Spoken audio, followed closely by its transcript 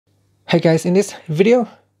Hey guys, in this video,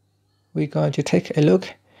 we're going to take a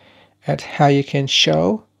look at how you can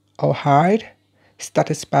show or hide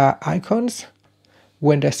status bar icons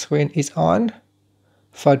when the screen is on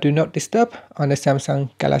for Do Not Disturb on the Samsung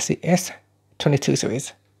Galaxy S22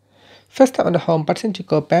 series. First, tap on the home button to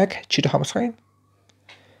go back to the home screen.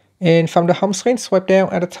 And from the home screen, swipe down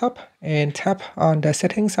at the top and tap on the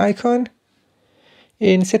settings icon.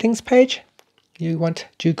 In settings page, you want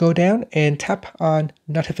to go down and tap on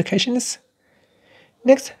notifications.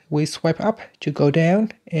 Next, we swipe up to go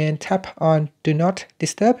down and tap on Do Not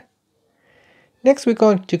Disturb. Next, we're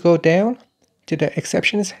going to go down to the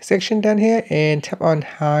exceptions section down here and tap on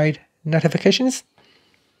Hide Notifications.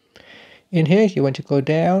 In here, you want to go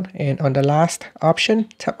down and on the last option,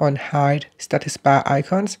 tap on Hide Status Bar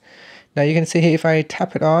Icons. Now you can see here, if I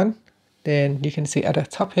tap it on, then you can see at the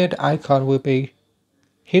top here, the icon will be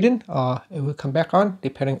hidden or it will come back on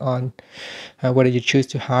depending on whether you choose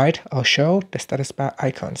to hide or show the status bar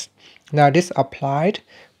icons. Now this applied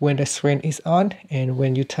when the screen is on and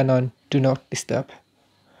when you turn on Do Not Disturb.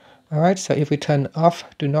 Alright, so if we turn off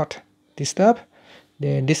Do Not Disturb,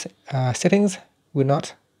 then this settings will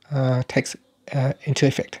not take into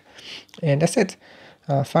effect. And that's it.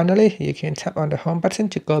 Finally, you can tap on the home button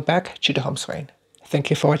to go back to the home screen. Thank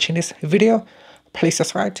you for watching this video. Please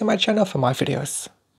subscribe to my channel for more videos.